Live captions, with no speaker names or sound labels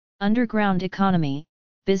Underground Economy,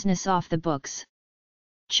 Business Off the Books.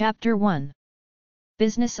 Chapter 1.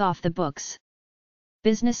 Business Off the Books.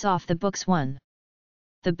 Business Off the Books 1.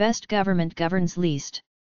 The best government governs least.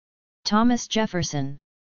 Thomas Jefferson.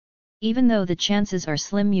 Even though the chances are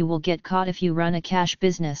slim you will get caught if you run a cash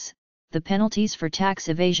business, the penalties for tax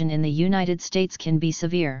evasion in the United States can be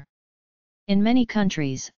severe. In many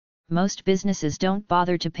countries, most businesses don't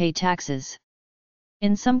bother to pay taxes.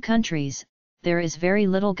 In some countries, there is very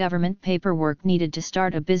little government paperwork needed to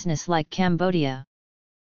start a business like Cambodia.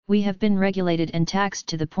 We have been regulated and taxed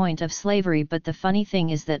to the point of slavery, but the funny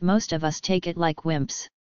thing is that most of us take it like wimps.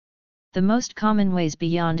 The most common ways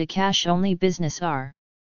beyond a cash-only business are: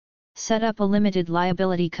 set up a limited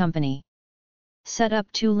liability company. Set up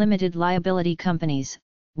two limited liability companies,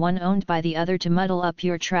 one owned by the other to muddle up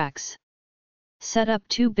your tracks. Set up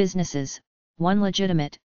two businesses, one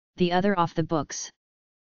legitimate, the other off the books.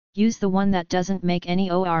 Use the one that doesn't make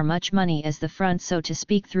any or much money as the front, so to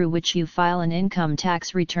speak, through which you file an income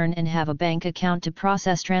tax return and have a bank account to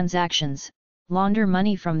process transactions. Launder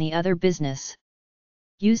money from the other business.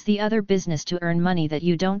 Use the other business to earn money that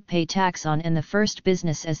you don't pay tax on, and the first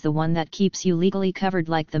business as the one that keeps you legally covered,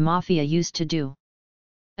 like the mafia used to do.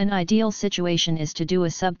 An ideal situation is to do a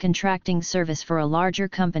subcontracting service for a larger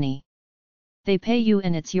company. They pay you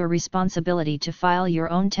and it's your responsibility to file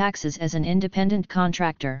your own taxes as an independent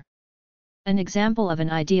contractor. An example of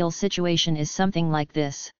an ideal situation is something like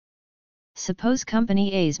this. Suppose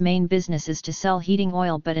Company A's main business is to sell heating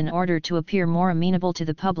oil, but in order to appear more amenable to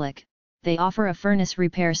the public, they offer a furnace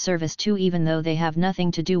repair service too, even though they have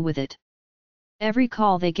nothing to do with it. Every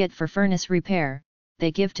call they get for furnace repair,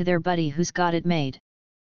 they give to their buddy who's got it made.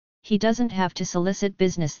 He doesn't have to solicit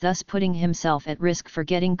business, thus putting himself at risk for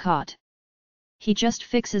getting caught. He just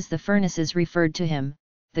fixes the furnaces referred to him,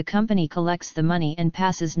 the company collects the money and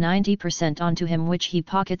passes 90% on to him, which he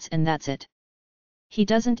pockets, and that's it. He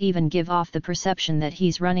doesn't even give off the perception that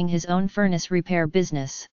he's running his own furnace repair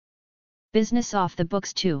business. Business off the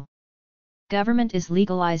books 2. Government is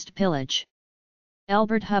legalized pillage.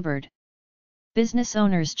 Elbert Hubbard. Business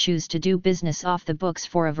owners choose to do business off the books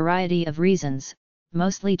for a variety of reasons,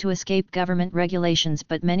 mostly to escape government regulations,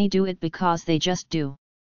 but many do it because they just do.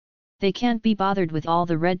 They can't be bothered with all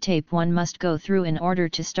the red tape one must go through in order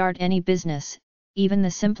to start any business, even the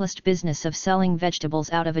simplest business of selling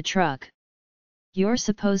vegetables out of a truck. You're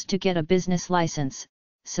supposed to get a business license,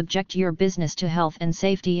 subject your business to health and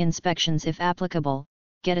safety inspections if applicable,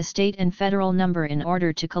 get a state and federal number in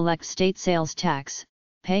order to collect state sales tax,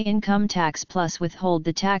 pay income tax plus withhold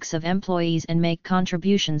the tax of employees, and make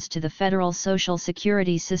contributions to the federal Social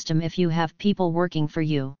Security system if you have people working for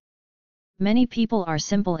you. Many people are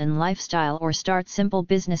simple in lifestyle or start simple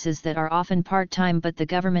businesses that are often part-time, but the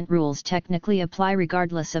government rules technically apply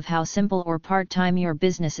regardless of how simple or part-time your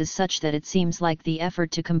business is, such that it seems like the effort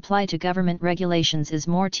to comply to government regulations is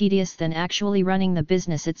more tedious than actually running the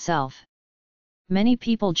business itself. Many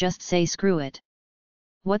people just say screw it.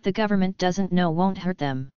 What the government doesn't know won't hurt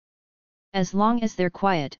them. As long as they're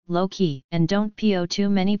quiet, low-key, and don't piss too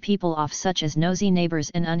many people off, such as nosy neighbors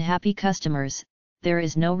and unhappy customers, there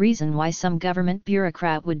is no reason why some government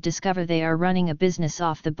bureaucrat would discover they are running a business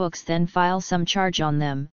off the books, then file some charge on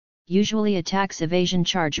them, usually a tax evasion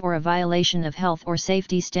charge or a violation of health or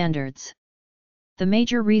safety standards. The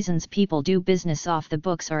major reasons people do business off the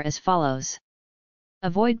books are as follows.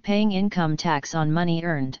 Avoid paying income tax on money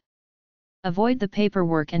earned. Avoid the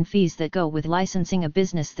paperwork and fees that go with licensing a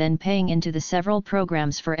business, then paying into the several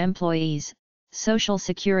programs for employees, Social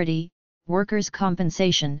Security, workers'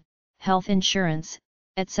 compensation, health insurance,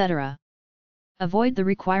 etc. Avoid the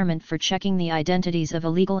requirement for checking the identities of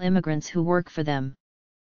illegal immigrants who work for them.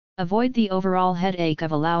 Avoid the overall headache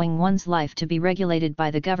of allowing one's life to be regulated by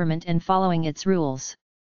the government and following its rules.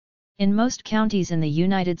 In most counties in the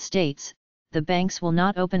United States, the banks will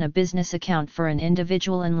not open a business account for an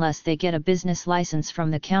individual unless they get a business license from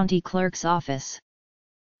the county clerk's office.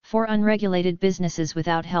 For unregulated businesses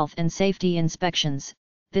without health and safety inspections,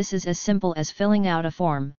 this is as simple as filling out a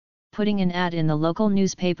form, putting an ad in the local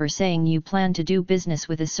newspaper saying you plan to do business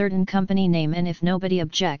with a certain company name, and if nobody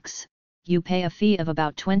objects, you pay a fee of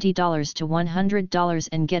about $20 to $100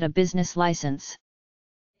 and get a business license.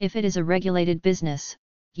 If it is a regulated business,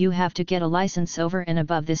 you have to get a license over and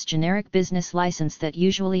above this generic business license that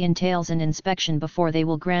usually entails an inspection before they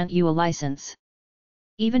will grant you a license.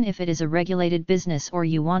 Even if it is a regulated business or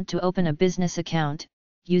you want to open a business account,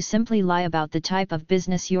 you simply lie about the type of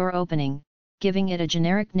business you're opening, giving it a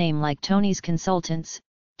generic name like Tony's Consultants,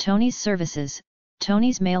 Tony's Services,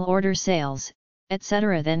 Tony's Mail Order Sales,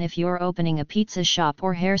 etc. Then if you're opening a pizza shop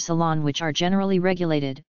or hair salon, which are generally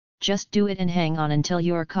regulated, Just do it and hang on until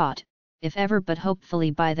you're caught, if ever, but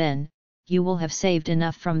hopefully by then, you will have saved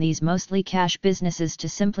enough from these mostly cash businesses to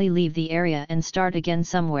simply leave the area and start again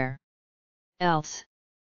somewhere else.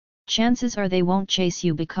 Chances are they won't chase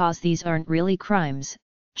you because these aren't really crimes,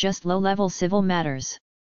 just low-level civil matters.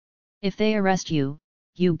 If they arrest you,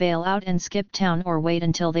 you bail out and skip town or wait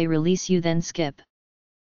until they release you then skip.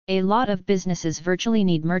 A lot of businesses virtually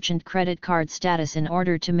need merchant credit card status in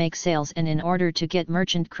order to make sales, and in order to get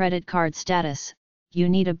merchant credit card status, you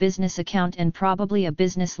need a business account and probably a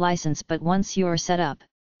business license, but once you're set up,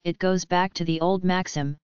 it goes back to the old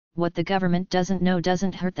maxim, what the government doesn't know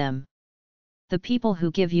doesn't hurt them. The people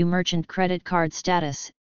who give you merchant credit card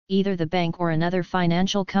status, either the bank or another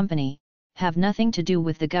financial company, have nothing to do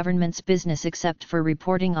with the government's business except for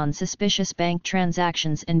reporting on suspicious bank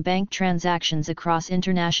transactions and bank transactions across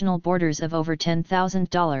international borders of over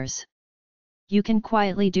 $10,000. You can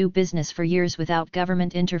quietly do business for years without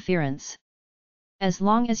government interference. As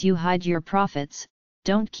long as you hide your profits,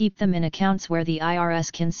 don't keep them in accounts where the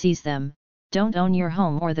IRS can seize them, don't own your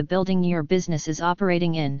home or the building your business is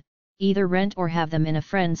operating in, either rent or have them in a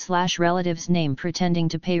friend/relative's name pretending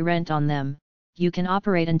to pay rent on them. You can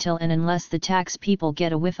operate until and unless the tax people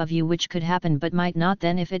get a whiff of you, which could happen but might not.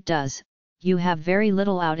 Then if it does, you have very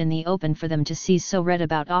little out in the open for them to seize, so read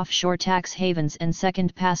about offshore tax havens and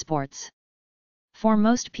second passports. For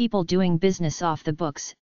most people doing business off the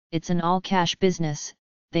books, it's an all-cash business.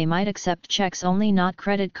 They might accept checks only, not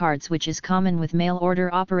credit cards, which is common with mail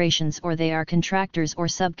order operations, or they are contractors or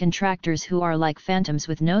subcontractors who are like phantoms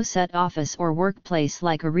with no set office or workplace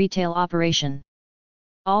like a retail operation.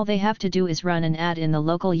 All they have to do is run an ad in the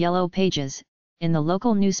local yellow pages, in the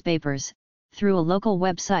local newspapers, through a local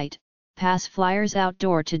website, pass flyers out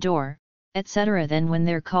door to door, etc. Then when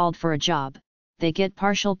they're called for a job, they get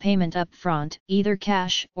partial payment up front, either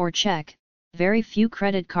cash or check. Very few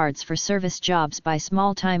credit cards for service jobs by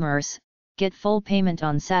small-timers, get full payment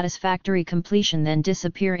on satisfactory completion then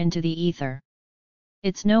disappear into the ether.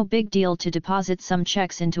 It's no big deal to deposit some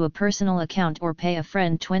checks into a personal account or pay a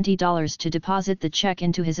friend $20 to deposit the check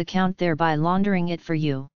into his account, thereby laundering it for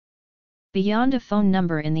you. Beyond a phone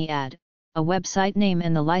number in the ad, a website name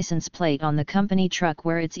and the license plate on the company truck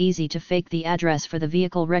where it's easy to fake the address for the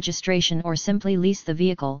vehicle registration or simply lease the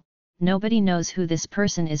vehicle, nobody knows who this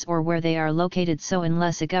person is or where they are located. So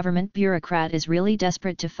unless a government bureaucrat is really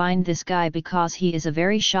desperate to find this guy because he is a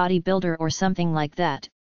very shoddy builder or something like that,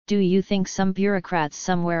 do you think some bureaucrats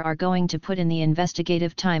somewhere are going to put in the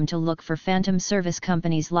investigative time to look for phantom service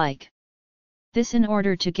companies like this in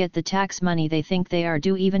order to get the tax money they think they are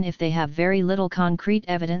due, even if they have very little concrete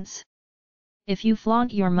evidence? If you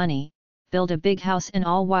flaunt your money, build a big house and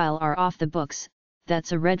all while are off the books,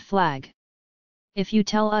 that's a red flag. If you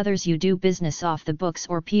tell others you do business off the books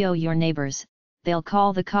or PO your neighbors, they'll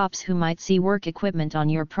call the cops who might see work equipment on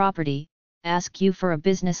your property, ask you for a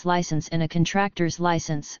business license and a contractor's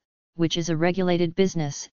license, which is a regulated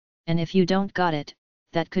business, and if you don't got it,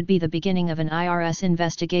 that could be the beginning of an IRS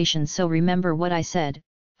investigation. So remember what I said,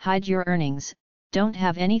 hide your earnings, don't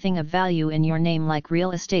have anything of value in your name like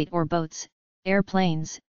real estate or boats,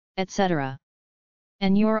 airplanes, etc.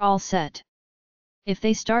 And you're all set. If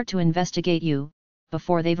they start to investigate you,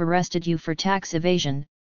 before they've arrested you for tax evasion,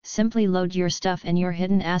 simply load your stuff and your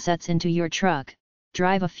hidden assets into your truck,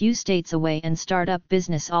 drive a few states away and start up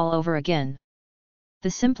business all over again. The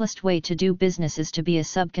simplest way to do business is to be a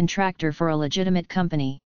subcontractor for a legitimate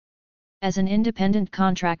company. As an independent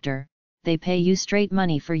contractor, they pay you straight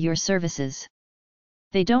money for your services.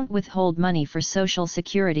 They don't withhold money for Social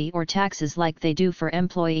Security or taxes like they do for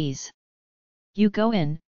employees. You go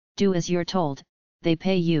in, do as you're told, they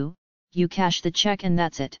pay you, you cash the check and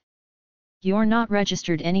that's it. You're not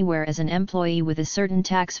registered anywhere as an employee with a certain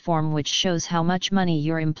tax form which shows how much money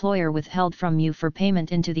your employer withheld from you for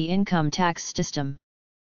payment into the income tax system.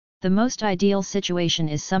 The most ideal situation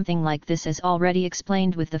is something like this, as already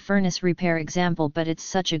explained with the furnace repair example, but it's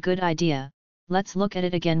such a good idea. Let's look at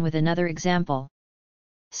it again with another example.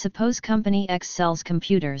 Suppose Company X sells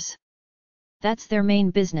computers. That's their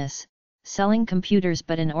main business, selling computers,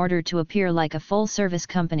 but in order to appear like a full-service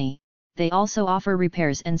company, they also offer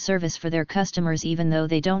repairs and service for their customers even though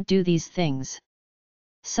they don't do these things.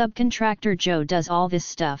 Subcontractor Joe does all this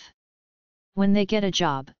stuff. When they get a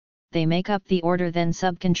job, they make up the order, then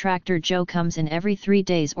subcontractor Joe comes in every 3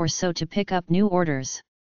 days or so to pick up new orders.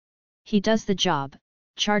 He does the job,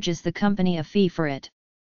 charges the company a fee for it.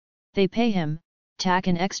 They pay him, tack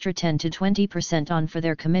an extra 10 to 20% on for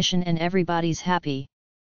their commission, and everybody's happy.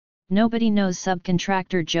 Nobody knows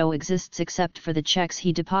subcontractor Joe exists except for the checks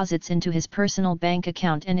he deposits into his personal bank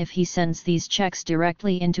account, and if he sends these checks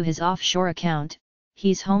directly into his offshore account,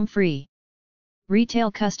 he's home free.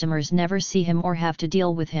 Retail customers never see him or have to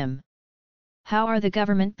deal with him. How are the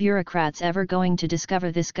government bureaucrats ever going to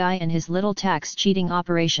discover this guy and his little tax cheating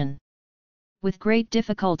operation? With great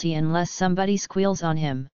difficulty unless somebody squeals on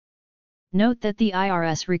him. Note that the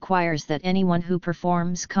IRS requires that anyone who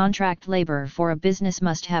performs contract labor for a business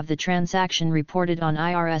must have the transaction reported on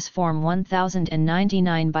IRS Form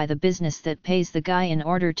 1099 by the business that pays the guy in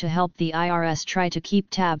order to help the IRS try to keep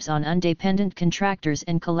tabs on independent contractors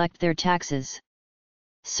and collect their taxes.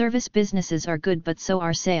 Service businesses are good, but so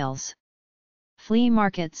are sales. Flea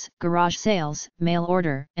markets, garage sales, mail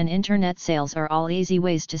order, and internet sales are all easy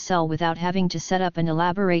ways to sell without having to set up an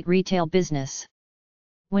elaborate retail business.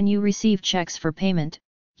 When you receive checks for payment,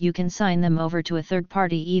 you can sign them over to a third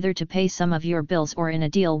party either to pay some of your bills or in a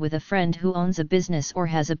deal with a friend who owns a business or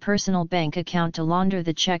has a personal bank account to launder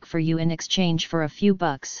the check for you in exchange for a few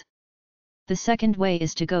bucks. The second way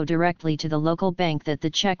is to go directly to the local bank that the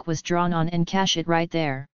check was drawn on and cash it right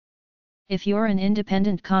there. If you're an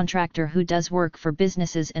independent contractor who does work for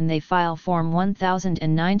businesses and they file Form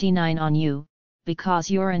 1099 on you, because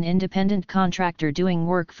you're an independent contractor doing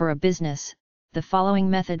work for a business, the following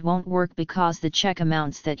method won't work because the check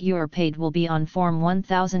amounts that you are paid will be on Form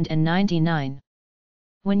 1099.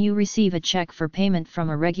 When you receive a check for payment from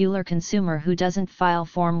a regular consumer who doesn't file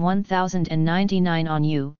Form 1099 on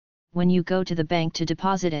you, when you go to the bank to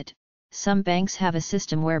deposit it, some banks have a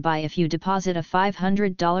system whereby if you deposit a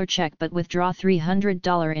 $500 check but withdraw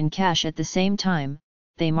 $300 in cash at the same time,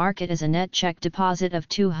 they mark it as a net check deposit of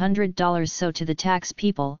 $200. So to the tax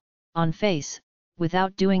people, on face,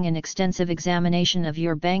 without doing an extensive examination of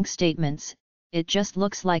your bank statements, it just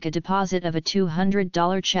looks like a deposit of a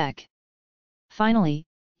 $200 check. Finally,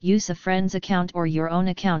 use a friend's account or your own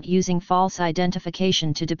account using false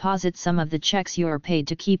identification to deposit some of the checks you are paid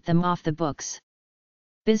to keep them off the books.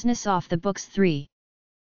 Business off the books 3.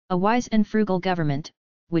 A wise and frugal government,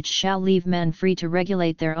 which shall leave men free to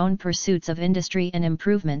regulate their own pursuits of industry and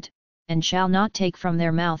improvement, and shall not take from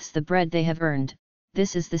their mouths the bread they have earned,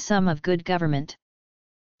 this is the sum of good government.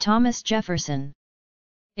 Thomas Jefferson.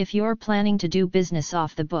 If you're planning to do business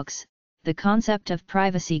off the books, the concept of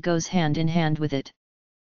privacy goes hand in hand with it.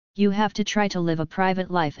 You have to try to live a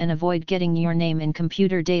private life and avoid getting your name in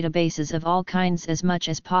computer databases of all kinds as much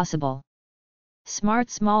as possible. Smart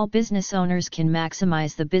small business owners can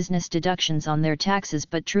maximize the business deductions on their taxes,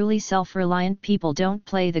 but truly self-reliant people don't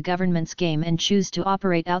play the government's game and choose to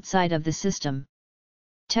operate outside of the system.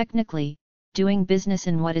 Technically, doing business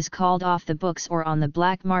in what is called off the books or on the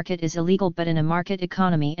black market is illegal, but in a market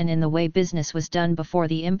economy and in the way business was done before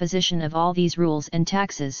the imposition of all these rules and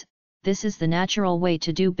taxes, this is the natural way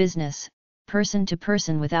to do business, person to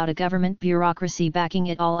person without a government bureaucracy backing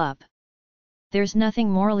it all up. There's nothing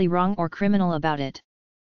morally wrong or criminal about it.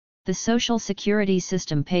 The Social Security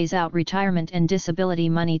system pays out retirement and disability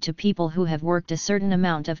money to people who have worked a certain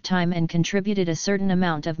amount of time and contributed a certain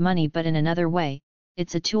amount of money, but in another way,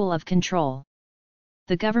 it's a tool of control.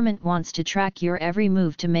 The government wants to track your every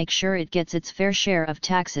move to make sure it gets its fair share of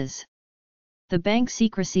taxes. The Bank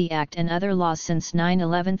Secrecy Act and other laws since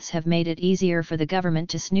 9/11 have made it easier for the government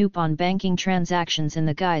to snoop on banking transactions in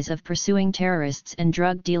the guise of pursuing terrorists and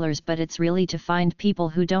drug dealers, but it's really to find people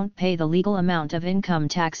who don't pay the legal amount of income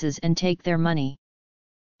taxes and take their money.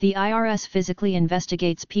 The IRS physically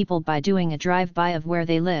investigates people by doing a drive-by of where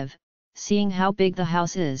they live, seeing how big the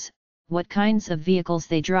house is, what kinds of vehicles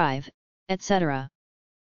they drive, etc.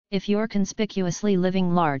 If you're conspicuously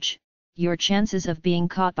living large, your chances of being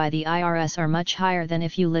caught by the IRS are much higher than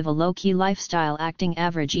if you live a low-key lifestyle acting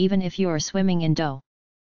average, even if you're swimming in dough.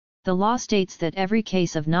 The law states that every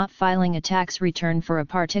case of not filing a tax return for a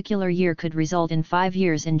particular year could result in 5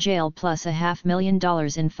 years in jail plus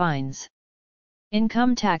 $500,000 in fines.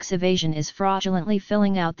 Income tax evasion is fraudulently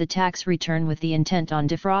filling out the tax return with the intent on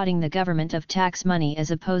defrauding the government of tax money,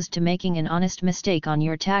 as opposed to making an honest mistake on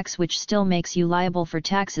your tax, which still makes you liable for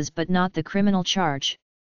taxes but not the criminal charge.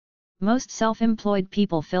 Most self-employed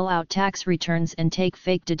people fill out tax returns and take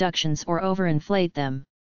fake deductions or overinflate them.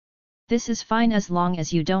 This is fine as long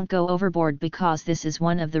as you don't go overboard, because this is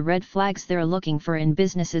one of the red flags they're looking for in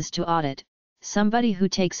businesses to audit: somebody who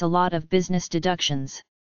takes a lot of business deductions.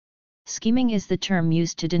 Scheming is the term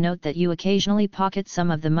used to denote that you occasionally pocket some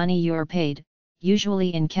of the money you're paid,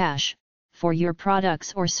 usually in cash, for your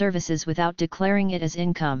products or services without declaring it as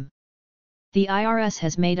income. The IRS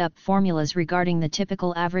has made up formulas regarding the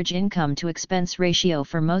typical average income to expense ratio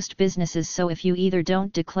for most businesses, so if you either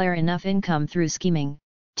don't declare enough income through scheming,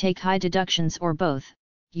 take high deductions, or both,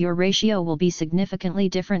 your ratio will be significantly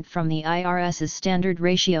different from the IRS's standard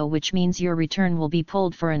ratio, which means your return will be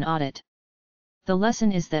pulled for an audit. The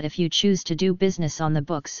lesson is that if you choose to do business on the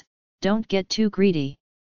books, don't get too greedy.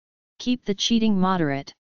 Keep the cheating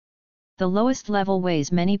moderate. The lowest level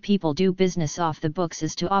ways many people do business off the books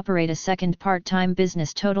is to operate a second part-time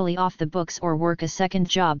business totally off the books or work a second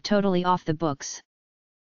job totally off the books.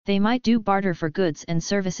 They might do barter for goods and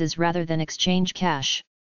services rather than exchange cash.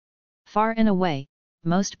 Far and away,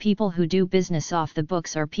 most people who do business off the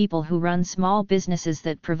books are people who run small businesses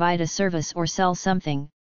that provide a service or sell something,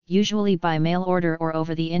 usually by mail order or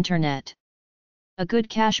over the internet. A good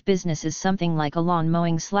cash business is something like a lawn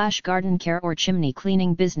mowing/garden care or chimney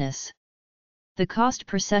cleaning business. The cost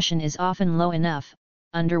per session is often low enough,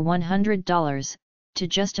 under $100, to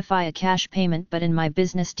justify a cash payment, but in my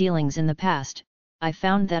business dealings in the past, I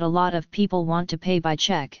found that a lot of people want to pay by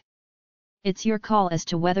check. It's your call as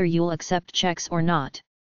to whether you'll accept checks or not.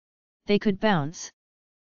 They could bounce.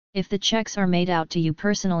 If the checks are made out to you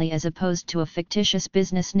personally as opposed to a fictitious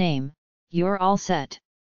business name, you're all set.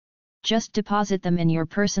 Just deposit them in your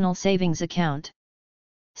personal savings account.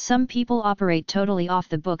 Some people operate totally off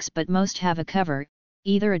the books, but most have a cover,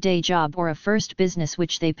 either a day job or a first business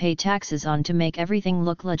which they pay taxes on to make everything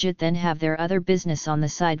look legit, then have their other business on the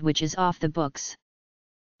side which is off the books.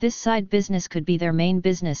 This side business could be their main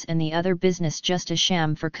business and the other business just a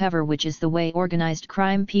sham for cover, which is the way organized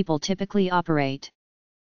crime people typically operate.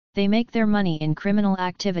 They make their money in criminal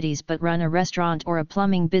activities but run a restaurant or a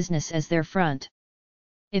plumbing business as their front.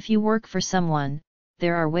 If you work for someone,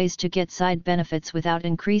 there are ways to get side benefits without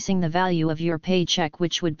increasing the value of your paycheck,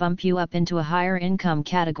 which would bump you up into a higher income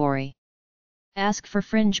category. Ask for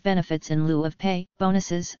fringe benefits in lieu of pay,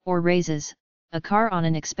 bonuses or raises, a car on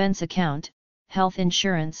an expense account, health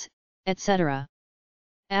insurance, etc.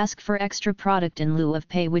 Ask for extra product in lieu of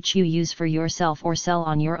pay which you use for yourself or sell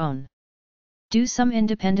on your own. Do some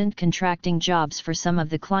independent contracting jobs for some of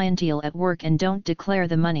the clientele at work and don't declare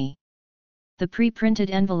the money. The pre-printed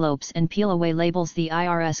envelopes and peel-away labels the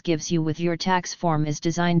IRS gives you with your tax form is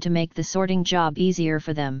designed to make the sorting job easier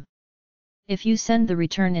for them. If you send the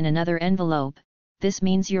return in another envelope, this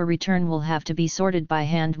means your return will have to be sorted by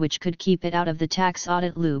hand, which could keep it out of the tax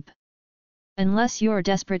audit loop. Unless you're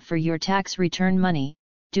desperate for your tax return money,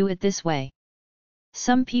 do it this way.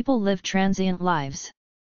 Some people live transient lives.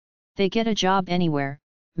 They get a job anywhere,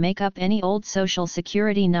 make up any old social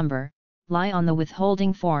security number, lie on the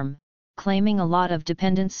withholding form, claiming a lot of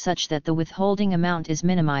dependents such that the withholding amount is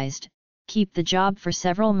minimized, keep the job for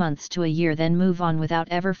several months to a year, then move on without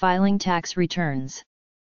ever filing tax returns.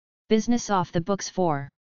 Business off the books 4.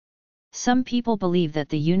 Some people believe that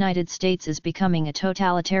the United States is becoming a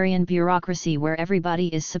totalitarian bureaucracy where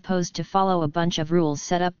everybody is supposed to follow a bunch of rules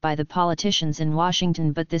set up by the politicians in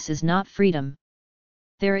Washington, but this is not freedom.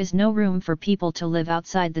 There is no room for people to live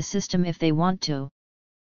outside the system if they want to.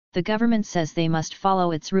 The government says they must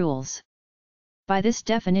follow its rules. By this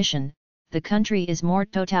definition, the country is more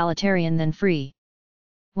totalitarian than free.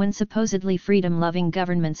 When supposedly freedom-loving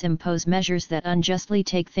governments impose measures that unjustly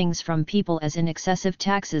take things from people, as in excessive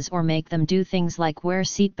taxes, or make them do things like wear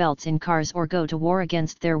seatbelts in cars or go to war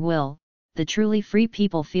against their will, the truly free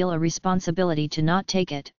people feel a responsibility to not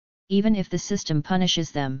take it, even if the system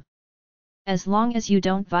punishes them. As long as you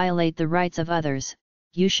don't violate the rights of others,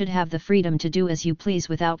 you should have the freedom to do as you please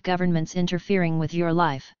without governments interfering with your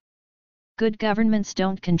life. Good governments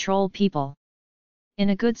don't control people. In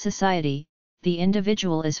a good society, the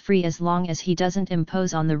individual is free as long as he doesn't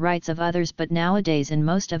impose on the rights of others, but nowadays in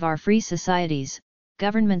most of our free societies,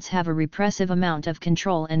 governments have a repressive amount of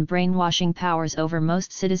control and brainwashing powers over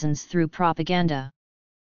most citizens through propaganda.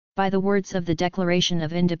 By the words of the Declaration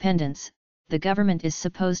of Independence, the government is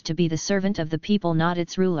supposed to be the servant of the people, not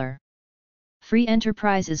its ruler. Free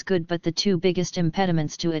enterprise is good, but the two biggest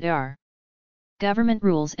impediments to it are government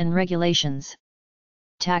rules and regulations.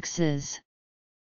 Taxes.